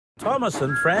Thomas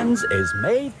and Friends is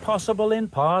made possible in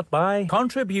part by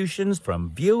contributions from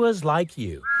viewers like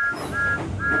you.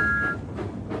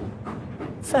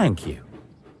 Thank you.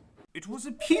 It was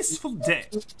a peaceful day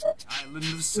on the island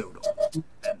of Sodor,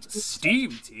 and the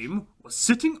STEAM team was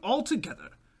sitting all together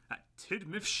at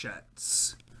Tidmouth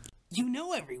Sheds. You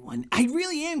know, everyone, I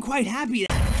really am quite happy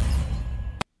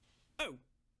Oh,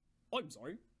 I'm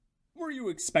sorry. Were you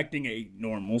expecting a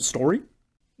normal story?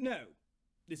 No,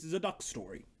 this is a duck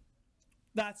story.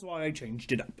 That's why I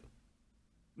changed it up.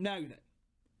 Now then.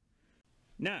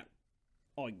 Now,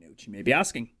 I know what you may be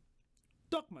asking.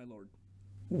 Duck, my lord,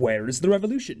 where is the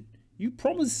revolution? You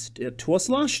promised it to us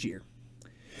last year.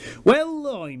 Well,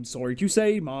 I'm sorry to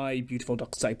say, my beautiful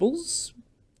duck disciples,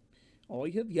 I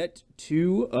have yet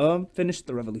to finish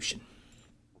the revolution.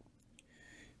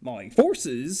 My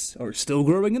forces are still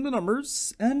growing in the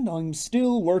numbers, and I'm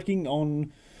still working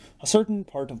on a certain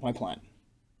part of my plan.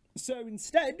 So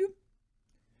instead,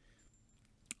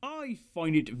 I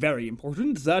find it very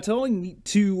important that I need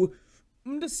to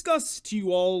discuss to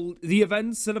you all the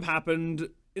events that have happened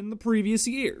in the previous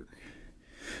year.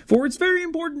 For it's very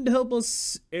important to help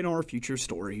us in our future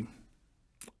story.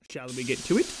 Shall we get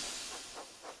to it?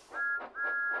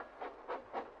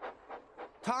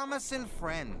 Thomas and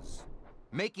Friends,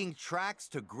 making tracks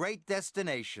to great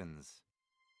destinations.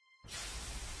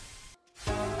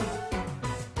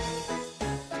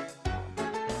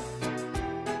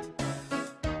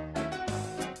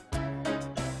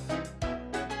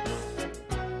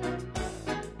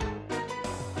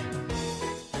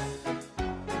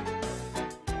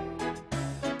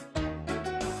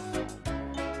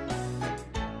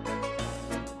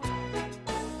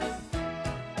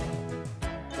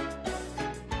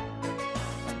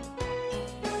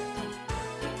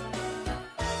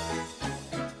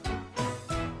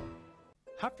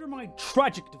 After my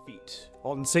tragic defeat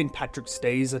on St. Patrick's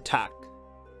Day's attack,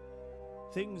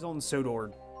 things on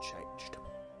Sodor changed.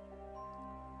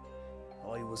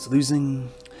 I was losing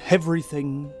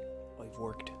everything I've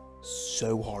worked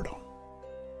so hard on.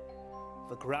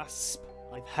 The grasp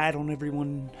I've had on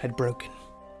everyone had broken.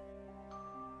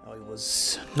 I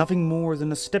was nothing more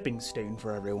than a stepping stone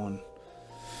for everyone.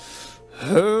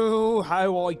 Oh,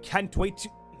 how I can't wait to...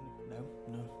 No,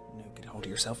 get hold of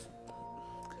yourself.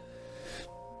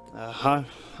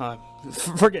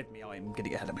 Forgive me, I'm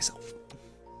getting ahead of myself.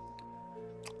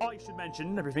 I should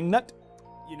mention everything that,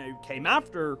 came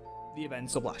after the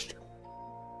events of last year.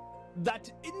 That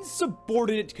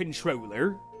insubordinate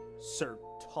controller, Sir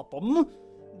Topham,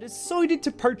 decided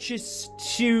to purchase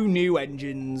 2 new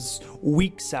engines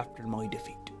weeks after my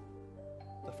defeat.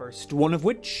 The first one of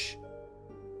which,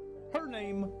 her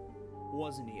name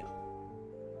was Nia.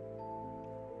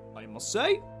 I must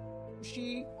say,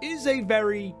 she is a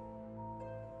very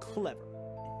clever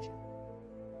engine.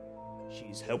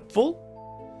 She's helpful,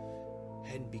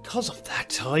 and because of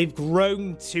that, I've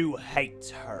grown to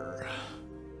hate her.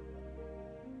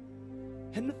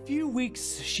 In the few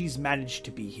weeks she's managed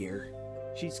to be here,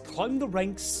 she's climbed the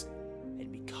ranks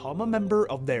and become a member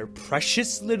of their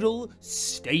precious little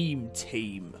STEAM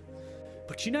team.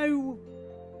 But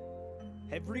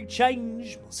every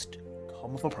change must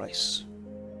come with a price.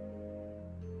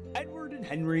 Edward and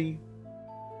Henry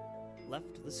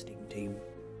left the STEAM team.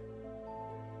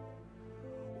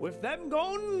 With them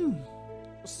gone,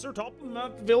 Sir Topham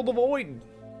had to fill the void.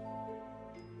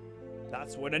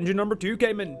 That's when engine number 2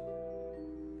 came in.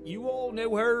 You all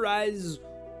know her as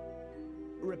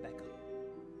Rebecca.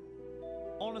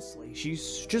 Honestly,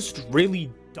 she's just really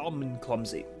dumb and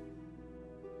clumsy.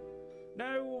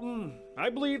 Now, I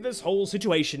believe this whole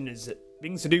situation is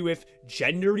things to do with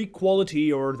gender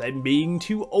equality or them being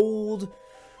too old.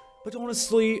 But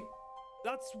honestly,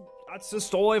 that's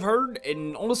just all I've heard,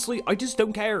 and honestly, I just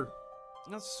don't care.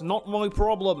 That's not my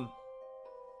problem.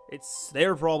 It's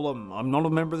their problem. I'm not a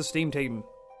member of the STEAM team.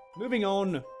 Moving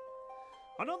on.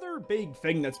 Another big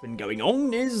thing that's been going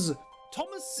on is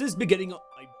Thomas is beginning a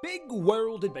big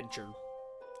world adventure.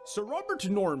 Sir Robert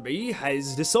Normanby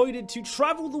has decided to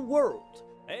travel the world,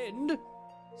 and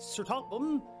Sir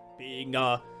Topham, being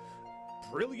a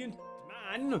brilliant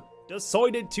man,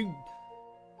 decided to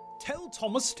tell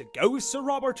Thomas to go with Sir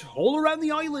Robert all around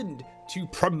the island to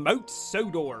promote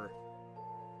Sodor.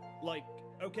 Like,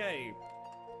 okay,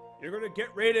 you're gonna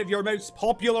get rid of your most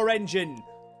popular engine,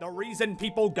 the reason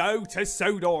people go to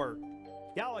Sodor.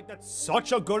 Yeah, like, that's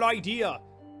such a good idea.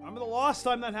 Remember the last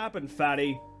time that happened,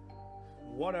 fatty?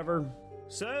 Whatever.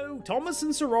 So, Thomas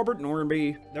and Sir Robert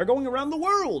Normanby, they're going around the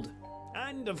world.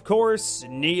 And, of course,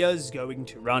 Nia's going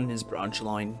to run his branch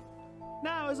line.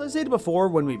 Now, as I said before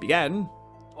when we began,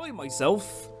 I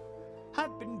myself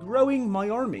have been growing my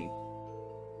army.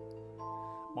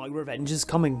 My revenge is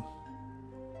coming.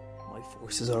 My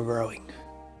forces are growing.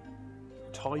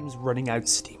 Time's running out,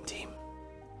 Steam Team.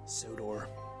 Sodor,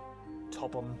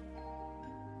 Topham,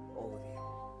 all of you.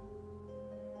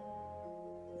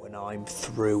 When I'm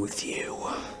through with you,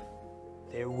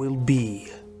 there will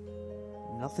be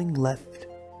nothing left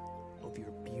of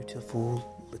your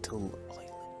beautiful little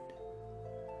island.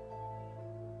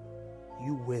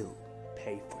 You will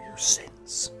pay for your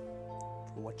sins,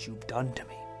 for what you've done to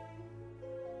me.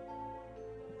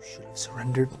 You should have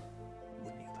surrendered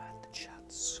when you've had the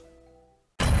chance.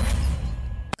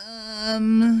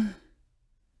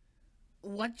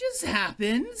 What just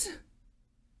happened?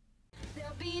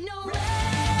 There'll be no